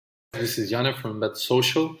This is Yana from Embed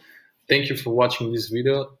Social. Thank you for watching this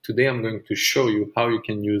video. Today I'm going to show you how you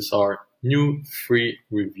can use our new free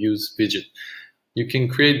reviews widget. You can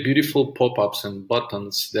create beautiful pop-ups and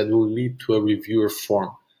buttons that will lead to a reviewer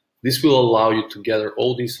form. This will allow you to gather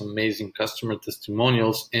all these amazing customer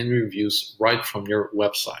testimonials and reviews right from your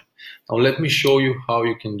website. Now let me show you how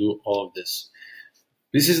you can do all of this.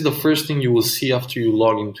 This is the first thing you will see after you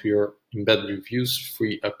log into your EmbedReviews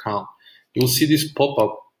free account. You will see this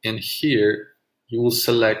pop-up, and here you will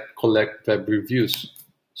select Collect Web Reviews.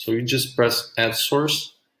 So you just press Add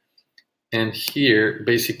Source, and here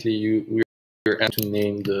basically we're asked to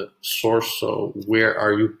name the source. So where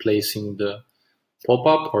are you placing the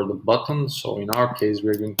pop-up or the button? So in our case,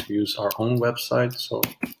 we're going to use our own website. So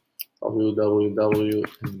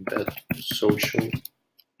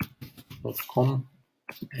www.embedsocial.com,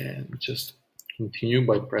 and just continue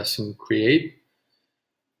by pressing Create.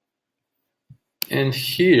 And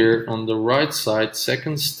here on the right side,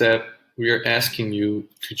 second step, we are asking you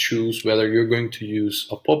to choose whether you're going to use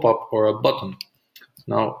a pop-up or a button.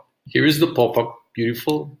 Now, here is the pop-up,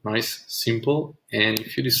 beautiful, nice, simple. And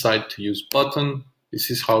if you decide to use button, this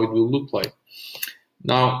is how it will look like.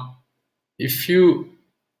 Now, if you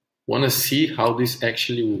want to see how this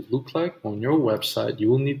actually will look like on your website, you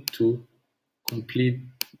will need to complete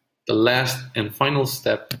the last and final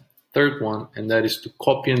step, third one, and that is to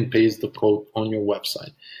copy and paste the code on your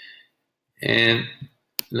website. And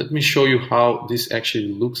let me show you how this actually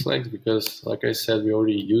looks like, because like I said, we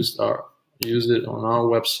already used it on our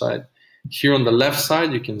website. Here on the left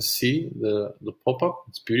side, you can see the pop-up.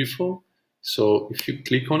 It's beautiful. So if you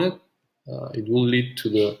click on it, it will lead to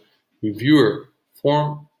the reviewer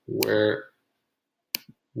form where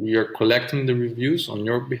we are collecting the reviews on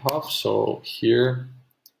your behalf. So here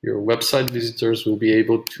your website visitors will be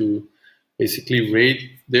able to basically rate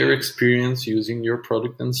their experience using your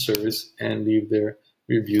product and service and leave their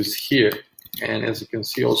reviews here. And as you can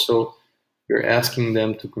see also, we're asking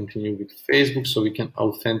them to continue with Facebook so we can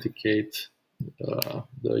authenticate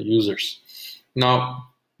the users. Now,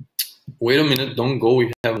 wait a minute, don't go,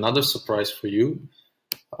 we have another surprise for you.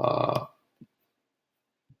 Not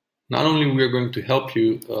only we are going to help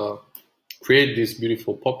you create these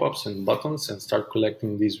beautiful pop-ups and buttons and start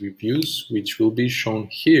collecting these reviews, which will be shown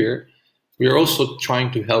here, we are also trying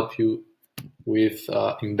to help you with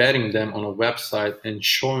embedding them on a website and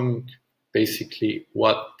showing basically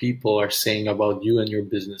what people are saying about you and your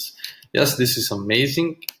business. Yes, this is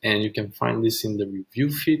amazing, and you can find this in the review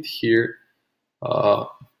feed here.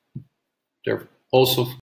 There are also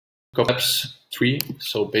steps 3.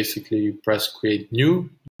 So basically you press Create New,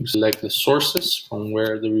 you select the sources from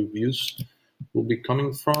where the reviews will be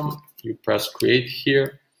coming from. You press Create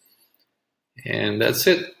here, and that's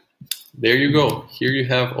it. There you go. Here you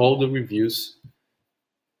have all the reviews.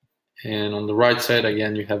 And on the right side,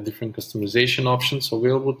 again, you have different customization options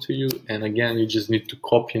available to you. And again, you just need to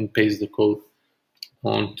copy and paste the code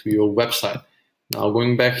onto your website. Now,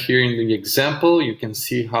 going back here in the example, you can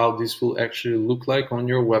see how this will actually look like on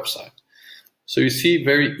your website. So you see,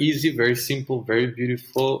 very easy, very simple, very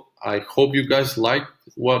beautiful. I hope you guys liked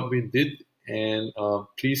what we did, and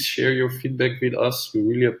please share your feedback with us. We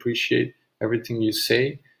really appreciate everything you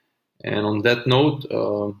say. And on that note,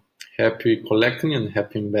 happy collecting and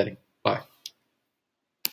happy embedding.